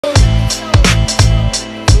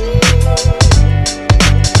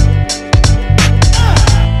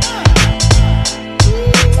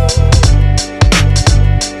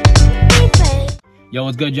Yo,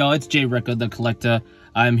 what's good, y'all? It's Jwreckuuh The Collectuuh.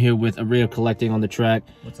 I'm here with ArrayOfCollecting on the track.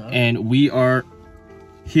 What's up? And we are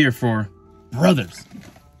here for Brothers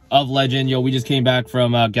of Legend. Yo, we just came back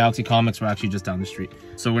from Galaxy Comics. We're actually just down the street.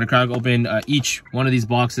 So we're gonna crack open each one of these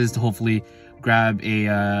boxes to hopefully grab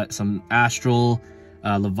a some Astral,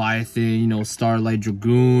 Leviathan, you know, Starlight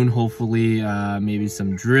Dragoon, hopefully maybe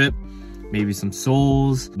some Drip, maybe some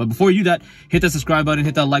Souls. But before you do that, hit that subscribe button,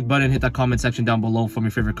 hit that like button, hit that comment section down below for your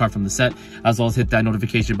favorite card from the set, as well as hit that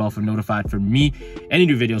notification bell for notified from me, any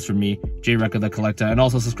new videos from me, Jwreckuuh The Collectuuh, and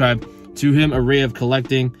also subscribe to him,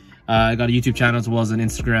 ArrayOfCollecting. I got a YouTube channel as well as an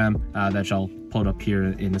Instagram that I'll put up here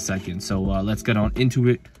in a second. So let's get on into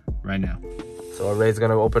it right now. So Array's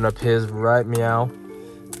gonna open up his right meow.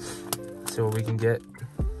 See what we can get.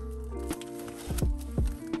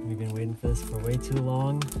 We've been waiting for this for way too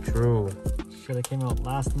long. True. Should have came out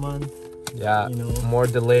last month. Yeah, you know, more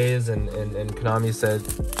delays, and Konami said,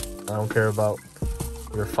 I don't care about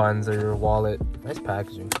your funds or your wallet. Nice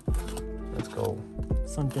packaging. Let's go.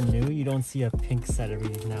 Something new. You don't see a pink set every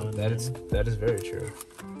now and then. That is very true.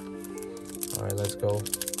 All right, let's go.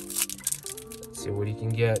 Let's see what he can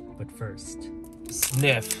get. But first,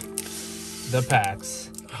 Sniff the packs.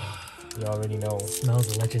 You already know.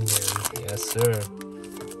 Smells legendary. Yes, sir.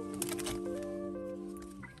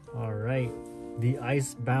 All right, the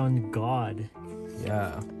Icebound God.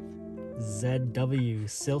 Yeah. ZW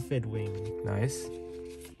Sylphid Wing. Nice.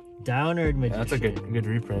 Downward Magician. Yeah, that's a good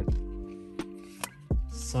reprint.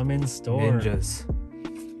 Summon Storm. Ninjas.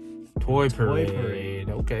 Toy Parade.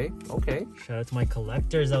 Okay. Shout out to my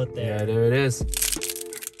collectors out there. Yeah, there it is. Let's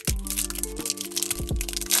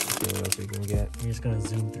see what else we can get. We're just gonna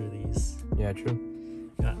zoom through these. Yeah, true.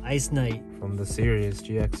 Got Ice Knight. From the series,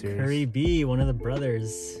 GX series. Curry B, one of the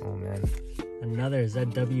brothers. Oh, man. Another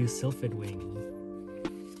ZW Sylphid Wing.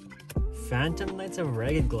 Phantom Knights of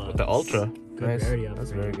Ragged Gloves. With the Ultra. Good Nice. rarity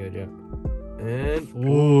That's upgrade. very good, yeah. And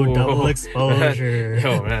ooh, double exposure.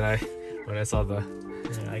 Yo, man, when I saw the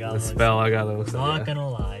Yeah, I got the spell, I got a little Not gonna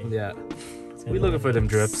lie. Yeah. We looking for them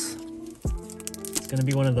drips. It's gonna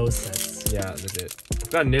be one of those sets. Yeah, legit.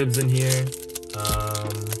 We've got nibs in here.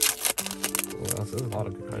 What else? There's a lot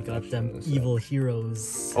of good cards. I got them evil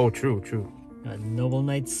heroes. Oh, true. Got Noble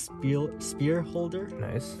Knight Spear Holder.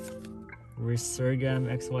 Nice. Resurgam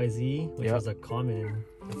XYZ, which Yep. was a common in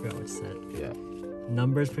I forgot which set. Yeah.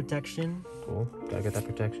 Numbers Protection. Cool. Gotta get that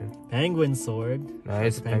protection. Penguin Sword.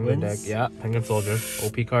 Nice. Penguin deck. Penguins. Yeah. Penguin Soldier.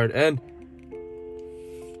 OP card. And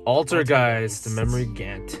Alter Guys. The Memory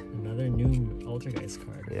Gant. Another new Altergeist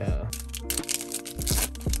card. Yeah.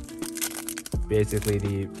 Basically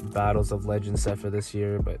the Battles of Legend set for this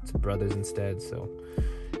year, but it's Brothers instead, so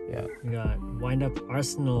yeah. We got Wind Up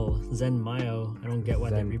Arsenal, Zen Mayo. I don't get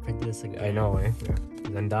why they reprinted this again. I know, eh? Yeah.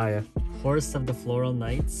 Zendaya. Horse of the Floral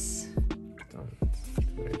Knights.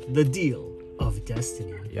 The Deal of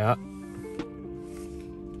Destiny. Yeah.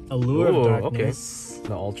 Allure Ooh, of Darkness. Okay.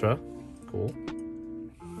 The Ultra. Cool.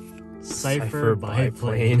 Cipher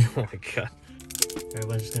Biplane. Oh my god.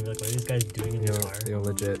 Everyone's just gonna be like, what are these guys doing in the car? Yo,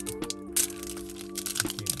 legit.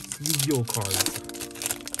 Yu-Gi-Oh cards.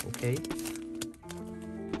 Okay.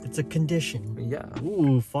 It's a condition. Yeah.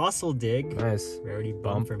 Ooh, Fossil Dig. Nice. Rarity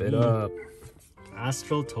bump for it me. up.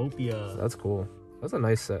 Astraltopia. That's cool. That's a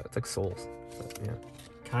nice set. It's like Souls. But, yeah.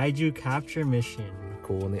 Kaiju Capture Mission.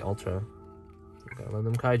 Cool in the Ultra. You gotta love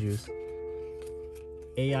them kaijus.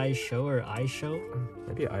 AI Show or I Show?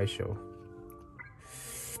 Maybe I Show.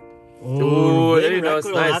 Oh, there you go. It's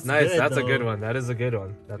nice. Good, That's a good though. one. That is a good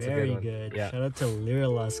one. That's Very a good one. good. Yeah. Shout out to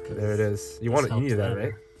Lyrilusk. There it is. You want it? You needed that,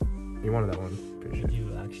 right? You wanted that one. Pretty I sure.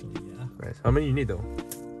 do actually, yeah. Nice. How many you need though?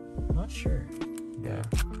 Not sure. Yeah.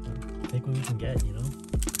 Take what we can get, you know?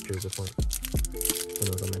 True, good point. Who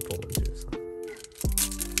knows? I might pull one too. So.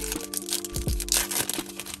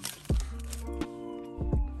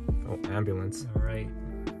 Oh, ambulance. All right.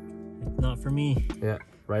 It's not for me. Yeah.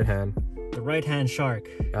 Right hand. The Right Hand Shark.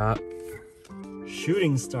 Yeah.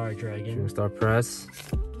 Shooting Star Dragon. Shooting Star Press.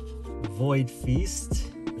 Void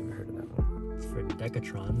Feast. Never heard of that one. It's for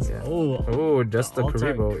Decatrons. Yeah. Oh, just the Altar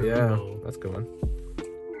Karibo. Yeah. Karibo. That's a good one.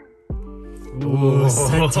 Ooh,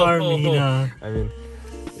 Centaur Mina. I mean,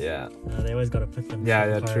 yeah. They always gotta put them.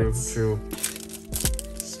 Yeah, true. Straight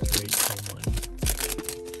from one.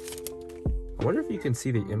 I wonder if you can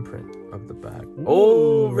see the imprint of the back. Ooh,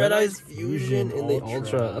 Oh, Red Red Eyes Eyes Fusion in the Ultra.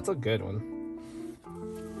 Ultra. That's a good one.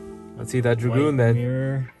 Let's see that Dragoon then.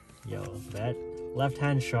 Mirror. Yo, that left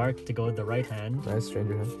hand shark to go with the right hand. Nice,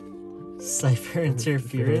 Stranger Hand. Cipher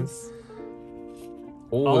Interference.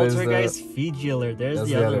 Oh, there's Altergeist Fidular. There's that's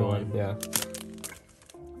the other one. Yeah.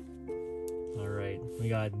 Alright, we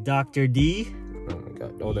got Dr. D. Oh my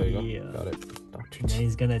god. Oh, there you go. Yeah. Got it. And then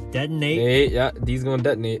he's gonna detonate. Hey, yeah, D's gonna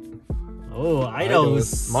detonate. Oh,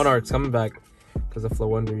 Eidos. Monarch's coming back because of Flow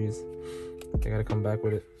Wonderies. I gotta come back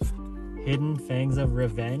with it. Hidden Fangs of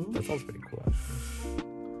Revenge. That sounds pretty cool, actually.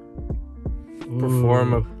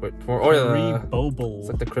 Perform a... Oh, yeah. Bobble. It's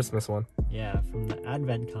like the Christmas one. Yeah, from the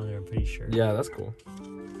Advent calendar, I'm pretty sure. Yeah, that's cool.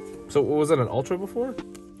 So, was it an Ultra before?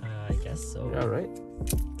 I guess so. Yeah, right?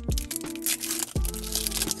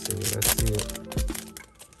 Let's see it.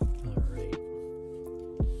 Alright.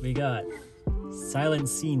 We got Silent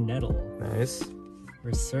Sea Nettle. Nice.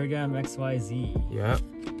 Resurgam XYZ. Yeah.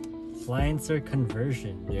 Flyincer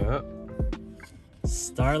Conversion. Yeah.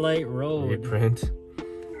 Starlight Road. Reprint.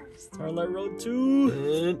 Starlight Road 2.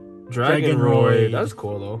 And Dragon Roid. That's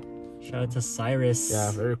cool, though. Shout out to Cyrus.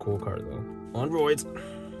 Yeah, very cool card, though. On roids.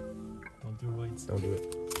 Don't do roids. Don't do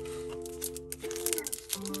it.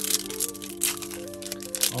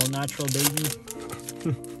 All natural, baby.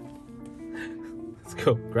 Let's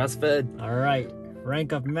go. Grass fed. Alright.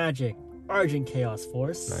 Rank Up Magic. Argent Chaos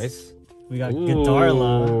Force. Nice. We got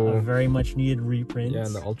Godarla, a very much needed reprint. Yeah,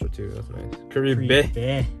 and the Ultra too. That's nice.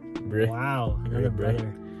 Kuribe. Wow, another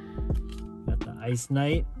brother. Got the Ice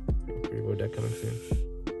Knight. Kuribo deck coming soon.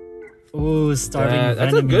 Ooh, Starving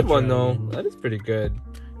That's a good one, though. Dragon. That is pretty good.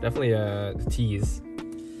 Definitely a tease.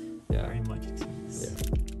 Yeah. Very much a tease. Yeah.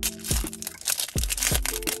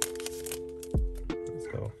 Let's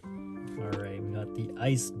go. Alright, we got the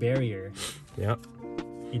Ice Barrier. Yeah.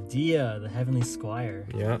 Idea, the Heavenly Squire.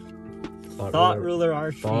 Yeah. Thought Ruler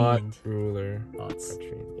Archfiend. Thought Ruler. Thoughts.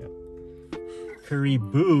 Archfiend, yeah.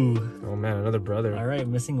 Kariboo. Oh man, another brother. Alright,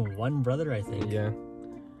 missing one brother, I think. Yeah.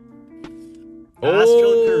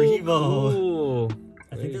 Astral Karibo. Ooh.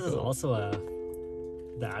 I think this is also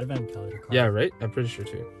the Advent calendar card. Yeah, right? I'm pretty sure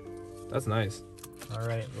too. That's nice.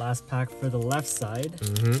 Alright, last pack for the left side.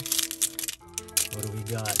 Mm-hmm. What do we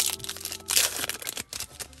got?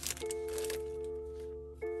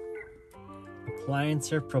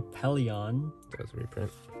 Appliancer Propellion. That's a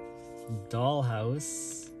reprint.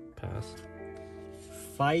 Dollhouse. Pass.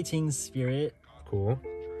 Fighting Spirit. Cool.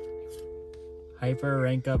 Hyper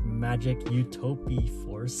Rank Up Magic Utopia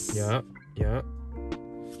Force. Yeah. Yeah.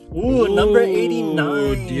 Ooh, number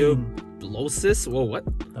 89. Diablosis? Whoa, what?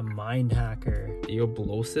 The Mind Hacker.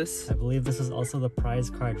 Diablosis? I believe this is also the prize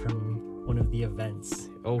card from one of the events.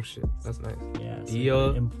 Oh shit, that's nice. Yeah,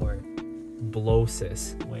 so import.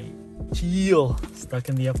 Diablosis. Wait. Chill. Stuck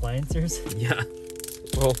in the appliancers? Yeah.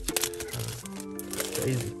 Well,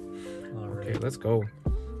 crazy. Alright. Okay, let's go.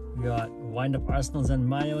 We got Wind Up Arsenal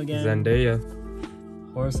Zenmayo again. Zendaya.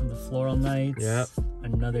 Horse of the Floral Knights. Yeah.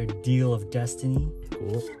 Another Deal of Destiny.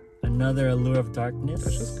 Cool. Another Allure of Darkness.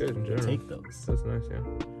 That's just good in general. Take those. That's nice, yeah.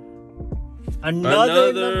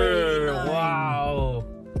 Another number 89. Wow.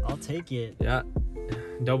 I'll take it. Yeah.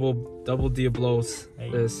 Double Diablos. Hey.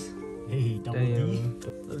 This. Hey, double D.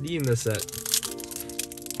 Double D in this set.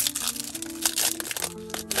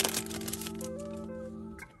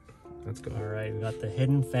 Let's go. Alright, we got the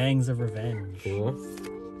Hidden Fangs of Revenge. Cool.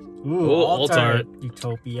 Ooh, Altar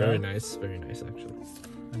Utopia. Very nice actually.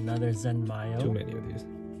 Another Zenmayo. Too many of these.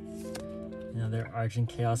 Another Argent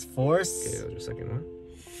Chaos Force. Okay, that was your second one.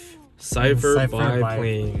 Cypher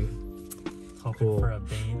Biplane. Hoping Cool. for a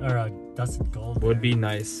Bane or a Dusted Gold. Would be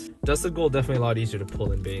nice. Dusted Gold definitely a lot easier to pull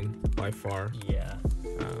than Bane by far. Yeah.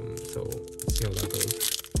 So let's see how that goes.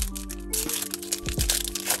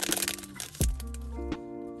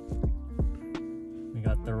 We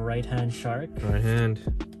got the Right Hand Shark. Right hand.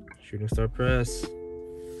 Shooting Star Press.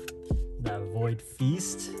 That Void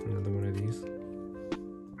Feast. Another one of these.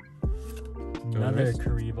 Another Nice.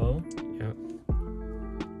 Karibo. Yep.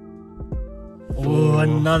 Oh,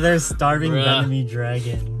 another Starving Bruh. Enemy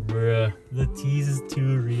Dragon. Bruh. The tease is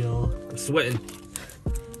too real. I'm sweating.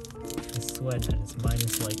 I sweat and it's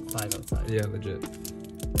minus like 5 outside. Yeah, legit.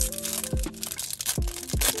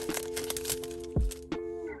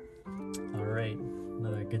 Alright.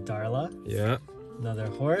 Another Godarla. Yeah. Another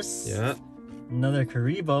Horse. Yeah. Another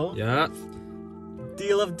Karibo. Yeah.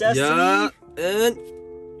 Deal of Destiny. Yeah. And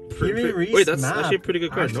wait, that's Map. actually a pretty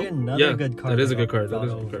good card. Actually, No? another Yeah, good card. that is a that good card. got That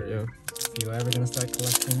is a good over. card. Yeah. If you're ever gonna start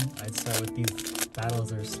collecting, I'd start with these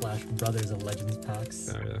Battles or / Brothers of Legends packs.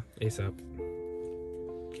 Oh yeah. ASAP.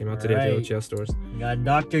 Came out today at the OTS stores. We got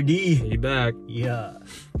Dr. D. He back. Yeah.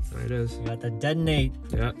 There it is. We got the Detonate.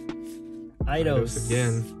 Yeah. Eidos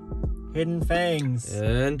again. Hidden Fangs.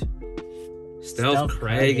 And Stealth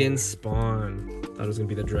Kragan Spawn. Thought it was gonna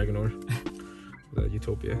be the Dragonor. The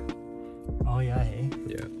Utopia. Oh yeah, hey.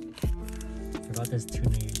 Yeah. Forgot there's 2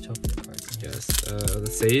 new Utopia cards in here. Yes. The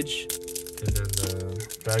Sage. And then the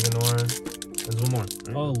Dragonor. There's one more.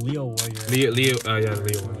 Right? Oh, Leo Warrior. Leo. Yeah, Leo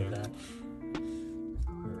Something one. like Yeah. that.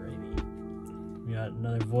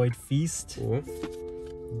 Void Feast. Cool.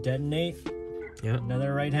 Detonate. Yeah.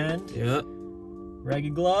 Another right hand. Yeah.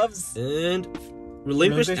 Ragged Gloves. And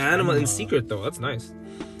Relinquish Animal in Secret, though. That's nice.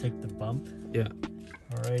 Take the bump. Yeah.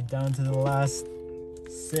 Alright, down to the last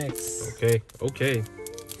 6. Okay. Okay.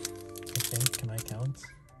 Okay, can I count?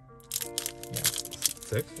 Yeah.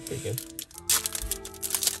 6? Okay, good.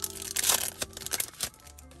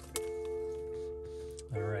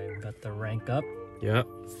 Alright, we got the rank up. Yeah.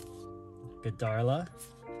 Gadarla.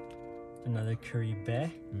 Another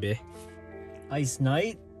Kuribe. Beh. Ice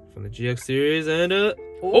Knight. From the GX series and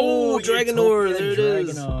Dragonor. There it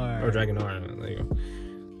is. Or Dragonor. There you go.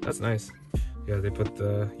 That's nice. Yeah, they put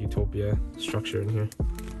the Utopia structure in here.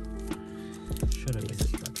 Should have been a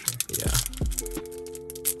structure. Yeah.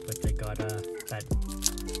 But they got that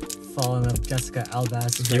Fallen of Jessica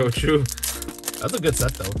Albas. Yo, true. That's a good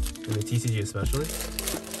set though. In the TCG especially.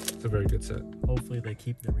 It's a very good set. Hopefully they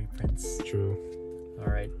keep the reprints. True.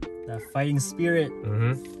 Alright. That Fighting Spirit.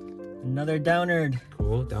 Another Downerd.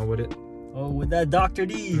 Cool. Down with it. Oh, with that Dr.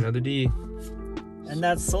 D. Another D. And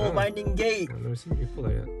that Soul Binding Gate. I've never seen you pull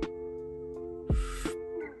that yet.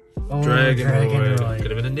 Oh, Dragonor.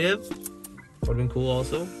 Could have been a Nib. Would have been cool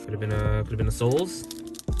also. Could have been a Souls.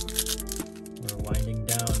 We're winding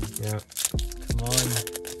down. Yeah. Come on.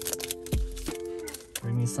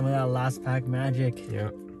 Bring me some of that last pack magic.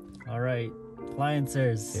 Yeah. Alright.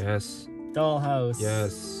 Appliancers. Yes. Dollhouse.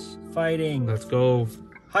 Yes. Fighting. Let's go.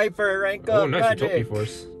 Hyper rank up. Oh, nice magic. Utopia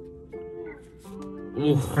Force.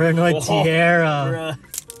 Ooh. Inferno Tierra.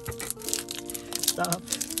 Stop.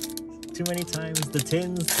 Too many times. The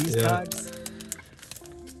tins, these packs.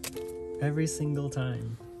 Every single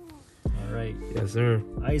time. Alright. Yes, sir.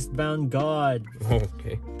 Icebound God. Oh,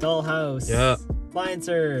 okay. Dollhouse. Yeah.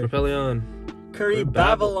 Appliancer. Propellion. Curry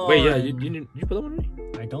Babylon. Wait, yeah, you pull that one already?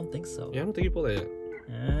 I don't think so. Yeah, I don't think you pulled that yet.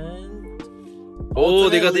 And oh,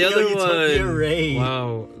 they got the Leo other Utopia one. Array.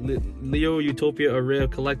 Wow. Leo Utopia Array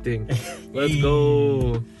of Collecting. Let's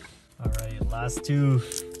go. Alright, last 2.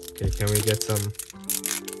 Okay, can we get some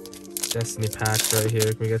Destiny packs right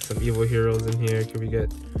here? Can we get some Evil Heroes in here? Can we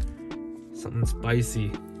get something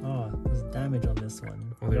spicy? Oh, there's damage on this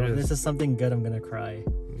one. Oh, there is. If this is something good, I'm gonna cry.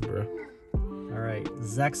 Bruh. Alright,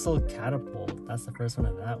 Zexal Catapult. That's the first one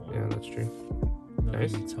of that one. Yeah, that's true. Another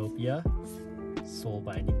Nice. Utopia. Soul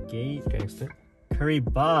Binding Gate. Gangster. Curry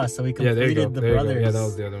Boss. So we Yeah, there you go. completed the There you go. brothers. Yeah, that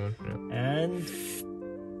was the other one. Yeah. And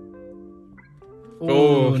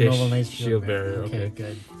Oh, okay. Noble Knight's Shield Barrier. Okay.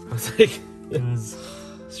 good. I was like, It was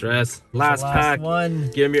stress. Last the pack. one.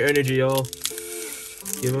 Give him your energy, y'all.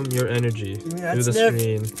 Give him your energy. Give me that Through the sniff.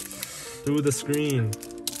 screen. Through the screen.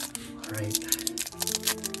 Alright.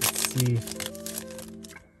 Let's see.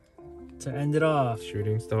 To end it off,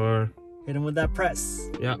 Shooting Star. hit him with that press.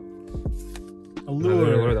 Yeah.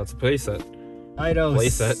 Allure. Allure. That's a playset. Eidos.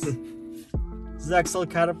 Playset. Zexal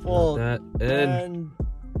Catapult. That and And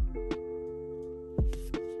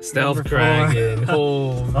Stealth number Kraken. 4.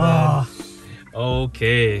 Oh man. Ah.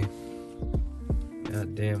 Okay.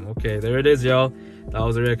 God damn. Okay, there it is, y'all. That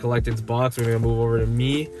was ArrayOf Collecting's box. We're gonna move over to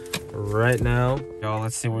me right now. Y'all,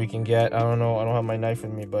 let's see what we can get. I don't know. I don't have my knife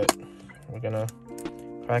with me, but we're gonna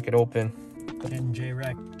crack it open. Can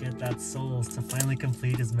Jwreckuuh get that souls to finally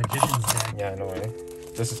complete his magician's deck? Yeah, no way.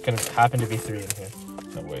 This is gonna happen to be 3 in here.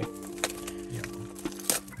 No way. Yo.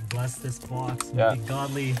 Bless this box. Yeah. Make it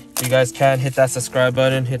godly. If you guys can, hit that subscribe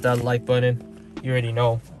button, hit that like button. You already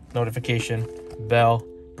know. Notification, bell,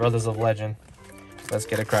 Brothers of Legend. Let's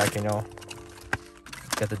get it cracking, y'all.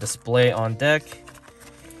 Get the display on deck.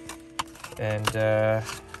 And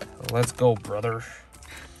let's go, brother.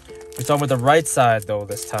 We start with the right side, though,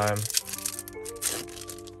 this time.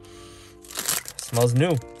 Smells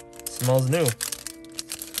new. Smells new.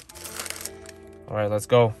 All right, let's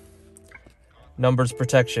go. Numbers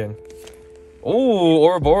protection. Ooh,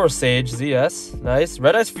 Ouroboros Sage ZS. Nice.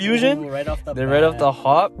 Red Eyes Fusion. Ooh, right off the They're bat. right off the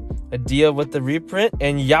hop. Adia with the reprint.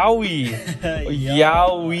 And Yowie.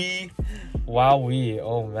 Yowie. Wowee.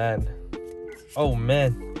 Oh, man. Oh,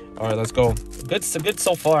 man. All right, let's go. Good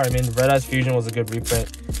so far. I mean, Red Eyes Fusion was a good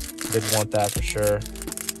reprint. Did want that for sure.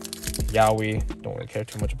 Yowie. Don't really care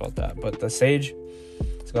too much about that. But the Sage,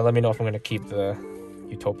 it's going to let me know if I'm going to keep the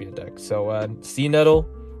Utopia deck. So, Sea Nettle,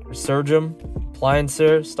 Resurgam,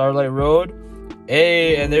 Appliancer, Starlight Road.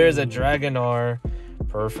 Hey, and there's a Dragonor.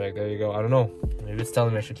 Perfect. There you go. I don't know. Maybe it's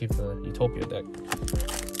telling me I should keep the Utopia deck.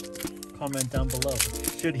 Comment down below.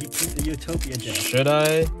 Should he keep the Utopia deck? Should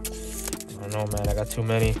I? I don't know, man. I got too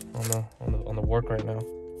many on the work right now.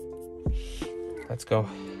 Let's go.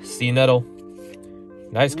 Sea Nettle.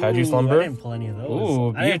 Nice. Kaiju Slumber. I didn't pull any of those.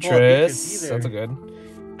 Ooh, I didn't pull Beatrice. either. That's a good.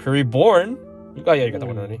 Curry Born. You got that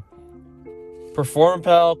one already. Perform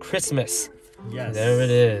Pal Christmas. Yes. There it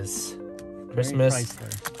is. Christmas.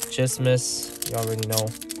 Chrysler. Christmas. You already know.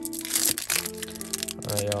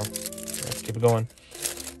 Alright, y'all. Let's keep it going.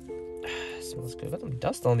 Smells good. Got some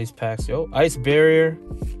dust on these packs, yo. Ice Barrier.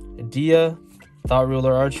 Dia. Thought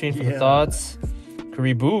Ruler Arching for the thoughts.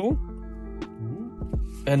 Caribou.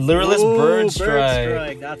 And Lureless Bird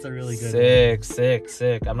Strike. That's a really good Sick, one. sick,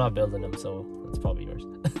 sick. I'm not building them, so that's probably yours.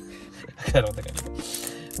 I don't think I do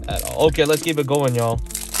at all. Okay, let's keep it going, y'all.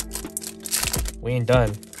 We ain't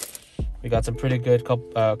done. We got some pretty good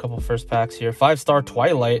couple first packs here. 5-star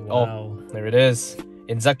Twilight. Wow. Oh, there it is.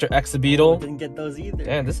 Insector Exabeetle. Didn't get those either.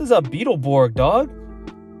 Damn, this is a Beetleborg, dog.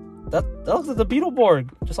 That looks like the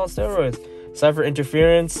Beetleborg, just on steroids. Cypher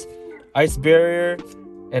Interference, Ice Barrier,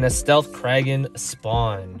 and a Stealth Kragan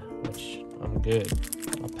Spawn, which I'm good.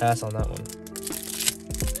 I'll pass on that one.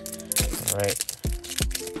 Alright.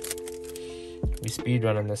 We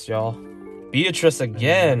speedrunning this, y'all. Beatrice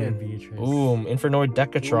again. Beatrice. Ooh, Infernoid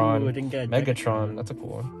Decatron. Ooh, I didn't get Megatron. That's a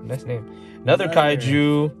cool one. Nice name. Another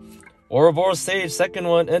Kaiju. Ouroboros Sage, second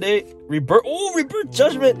one. And a Rebirth. Oh, Rebirth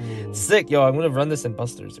Judgment. Ooh. Sick. Yo, I'm going to run this in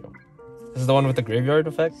Busters, yo. This is the one with the graveyard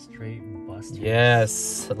effect? Straight Busters.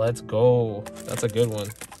 Yes. Let's go. That's a good one.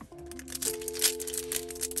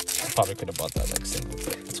 I probably could have bought that like single,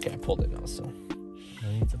 but it's okay. I pulled it now, so. No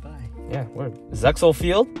need to buy. Yeah, word. Zexal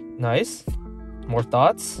Field. Nice. More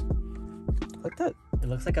thoughts. I like that. It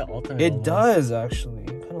looks like an alternate. It almost. does, actually.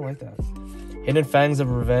 I kind of like that. Hidden Fangs of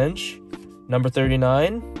Revenge. Number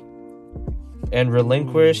 39. And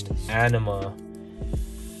Relinquished Anima.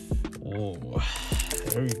 Ooh.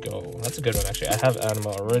 There you go. That's a good one, actually. I have Anima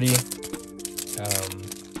already.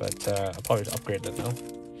 But I'll probably just upgrade that now.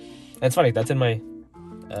 And it's funny, that's in my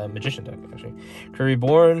Magician deck, actually. Curry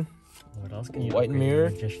Born. What else can you White upgrade Mirror.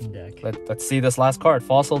 in your Magician deck? Let's see this last card.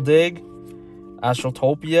 Fossil Dig.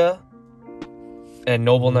 Astrotopia. And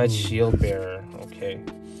Noble Knight Shield Bearer. Okay.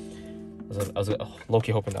 I was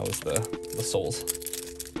low-key hoping that was the Souls.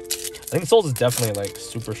 I think Souls is definitely like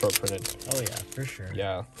super short printed. Oh yeah, for sure.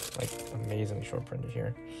 Yeah, like amazingly short printed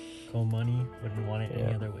here. Cold Money, wouldn't want it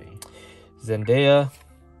any other way. Zendaya,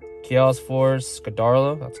 Chaos Force,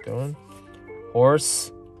 Skadarla, that's going.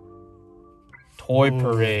 Horse, Toy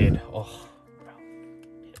Parade. Oh,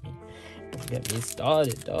 bro. Don't get me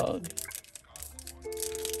started, dog.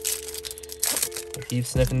 We'll keep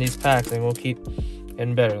sniffing these packs and we'll keep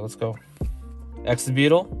getting better. Let's go.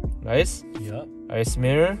 Exabeetle, nice. Yup. Ice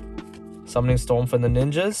Mirror. Summoning Storm from the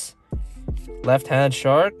Ninjas. Left Hand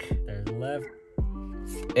Shark. There's left.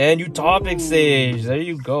 And Utopic Sage. There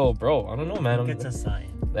you go, bro. I don't know, man. It's a sign.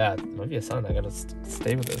 Yeah, it might be a sign. I gotta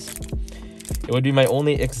stay with this. It would be my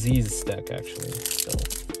only Xyz deck, actually. So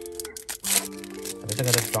I think I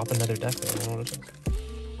gotta drop another deck. Though. I don't know what it is.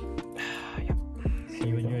 Yeah.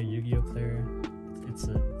 See, when you're a Yu-Gi-Oh player, it's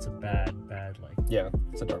a bad like. Yeah,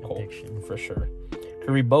 it's a dark hole addiction. for sure.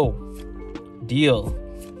 Curry Bow. Deal.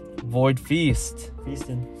 Void Feast.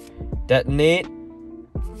 Feasting. Detonate.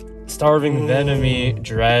 Starving Venomy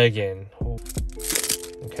Dragon.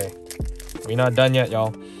 Okay. We're not done yet,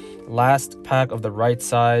 y'all. Last pack of the right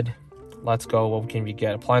side. Let's go. What can we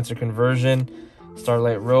get? Appliancer Conversion.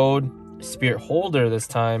 Starlight Road. Spirit Holder this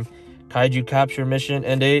time. Kaiju Capture Mission.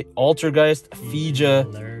 And a Altergeist Fiji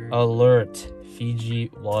Alert. Fiji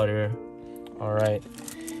Water. Alright.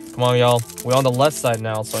 Come on, y'all. We're on the left side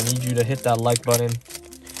now, so I need you to hit that like button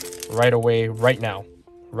right away, right now.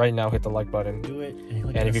 Right now, hit the like button. Do it, and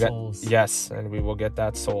look and at if the you souls. got yes, and we will get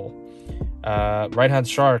that soul. Right Hand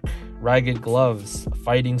Shark, Ragged Gloves,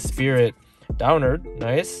 Fighting Spirit, Downard,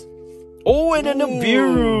 nice. Oh, and a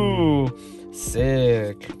Nibiru,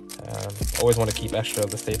 sick. Always want to keep extra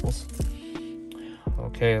of the staples.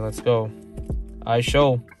 Okay, let's go. Ice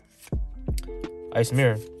Show, Ice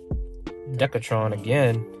Mirror, Decatron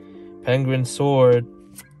again, Penguin Sword,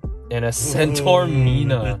 and a Centaur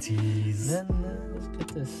Mina. The tease. Man, let's get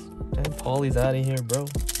this. Damn, Polly's out of here, bro.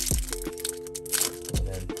 And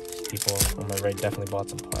then people on my right definitely bought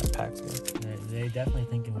some packs, man. They definitely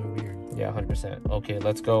thinking we're weird. Yeah, 100%. Okay,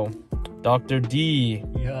 let's go. Dr. D.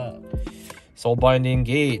 Yeah. Soulbinding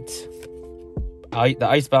Gate. The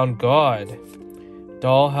Icebound God.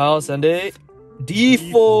 Dollhouse and a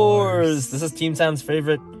D-Force. This is Team Sam's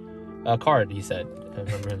favorite card, he said. I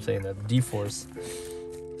remember him saying that. D-Force.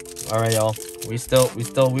 All right, y'all. We are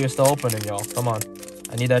still opening, y'all. Come on.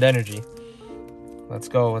 I need that energy. Let's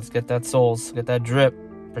go. Let's get that souls. Get that drip.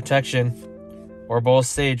 Protection. Ouroboros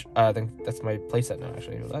Sage. I think that's my playset now,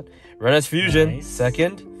 actually. That. Red S Fusion. Nice.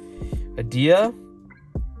 Second. Adia.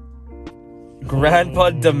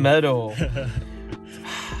 Grandpa Demeto.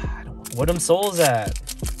 What them souls at?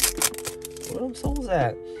 What them souls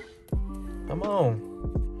at? Come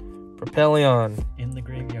on. Propellion. In the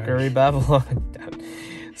graveyard. Curry Babylon.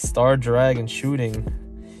 Star Dragon shooting.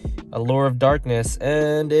 Allure of Darkness.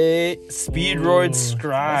 And a Speedroid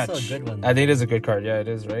Scratch. Also a good one. I think it is a good card. Yeah, it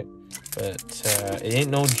is, right? But it ain't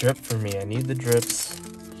no drip for me. I need the drips.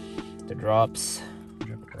 The drops.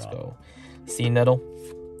 Let's go. Sea Nettle.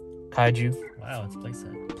 Kaiju. Wow, it's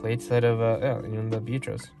playset. Playset of, even the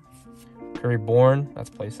Beatrice. Curry Born. That's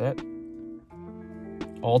playset.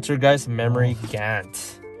 Altergeist Memory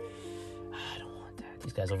Gant. I don't want that.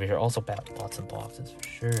 These guys over here also bought some boxes for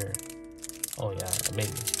sure. Oh yeah,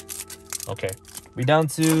 maybe. Okay, we down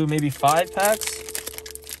to maybe 5 packs.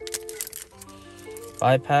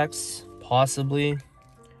 5 packs, possibly.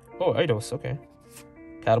 Oh, Eidos, okay.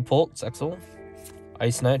 Catapult, Zexal.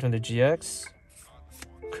 Ice Knight from the GX.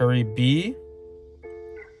 Curry B.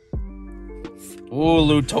 Ooh,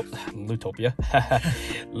 Lutopia.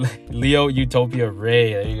 Leo Utopia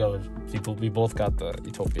Ray. There you go. People, we both got the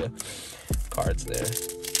Utopia cards there.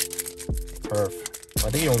 Perf. Well, I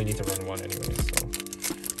think you only need to run one anyway, so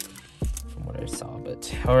from what I saw.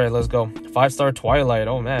 But alright, let's go. 5-star Twilight.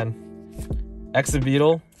 Oh man.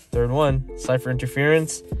 Exabeetle, 3rd one. Cypher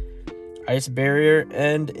Interference. Ice Barrier,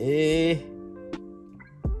 and a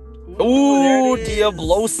ooh,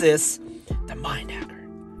 Diablosis. The Mind Hacker.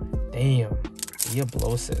 Damn.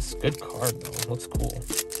 Diablosis. Good card though. Looks cool.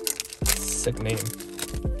 Sick name.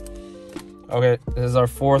 Okay, this is our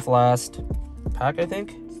 4th last pack, I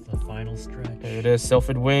think. It's the final stretch. There it is.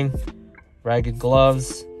 Sylphid Wing. Ragged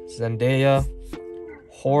Gloves. Zendaya.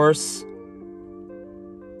 Horse.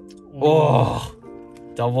 Oh.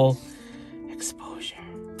 Double Exposure.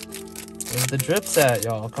 Where's the drips at,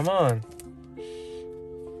 y'all? Come on.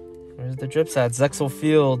 Where's the drips at? Zexal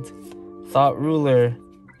Field. Thought Ruler.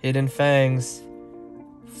 Hidden Fangs.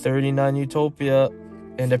 39 Utopia,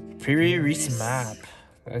 and a pre-release map.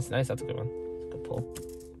 That's nice. That's a good one. Good pull.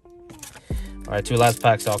 All right, 2 last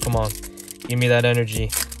packs, y'all. Come on, give me that energy.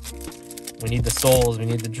 We need the souls. We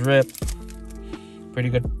need the drip. Pretty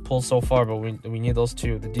good pull so far, but we need those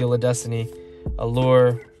 2. The Deal of Destiny,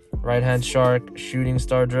 Allure, Right Hand Shark, Shooting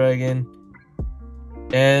Star Dragon,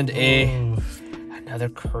 and another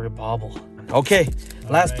Curry Bobble. Okay,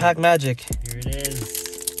 last pack magic. Here it is.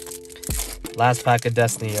 Last pack of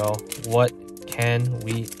Destiny, y'all. What can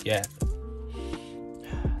we get?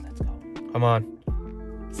 Let's go. Come on.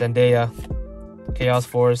 Zendaya. Chaos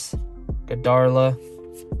Force. Gadarla.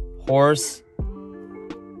 Horse.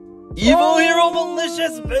 Evil Hero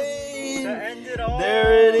Malicious Bane! To end it all.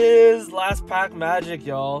 There it is. Last pack magic,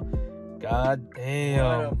 y'all. God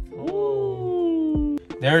damn.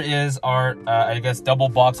 There is our, I guess, double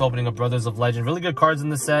box opening of Brothers of Legend. Really good cards in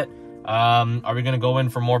the set. Are we gonna go in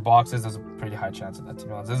for more boxes? There's a pretty high chance of that, to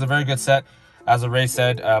be honest. This is a very good set. As Array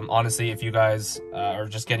said, honestly, if you guys are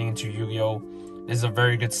just getting into Yu-Gi-Oh, this is a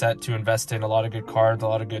very good set to invest in. A lot of good cards, a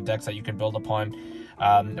lot of good decks that you can build upon.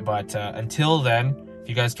 But until then, if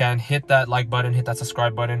you guys can, hit that like button, hit that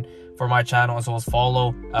subscribe button for my channel, as well as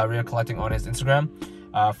follow ArrayOfCollecting Collecting on his Instagram.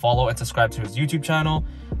 Follow and subscribe to his YouTube channel.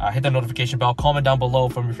 Hit the notification bell. Comment down below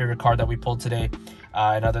from your favorite card that we pulled today.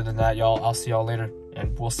 And other than that, y'all, I'll see y'all later.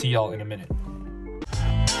 And we'll see y'all in a minute.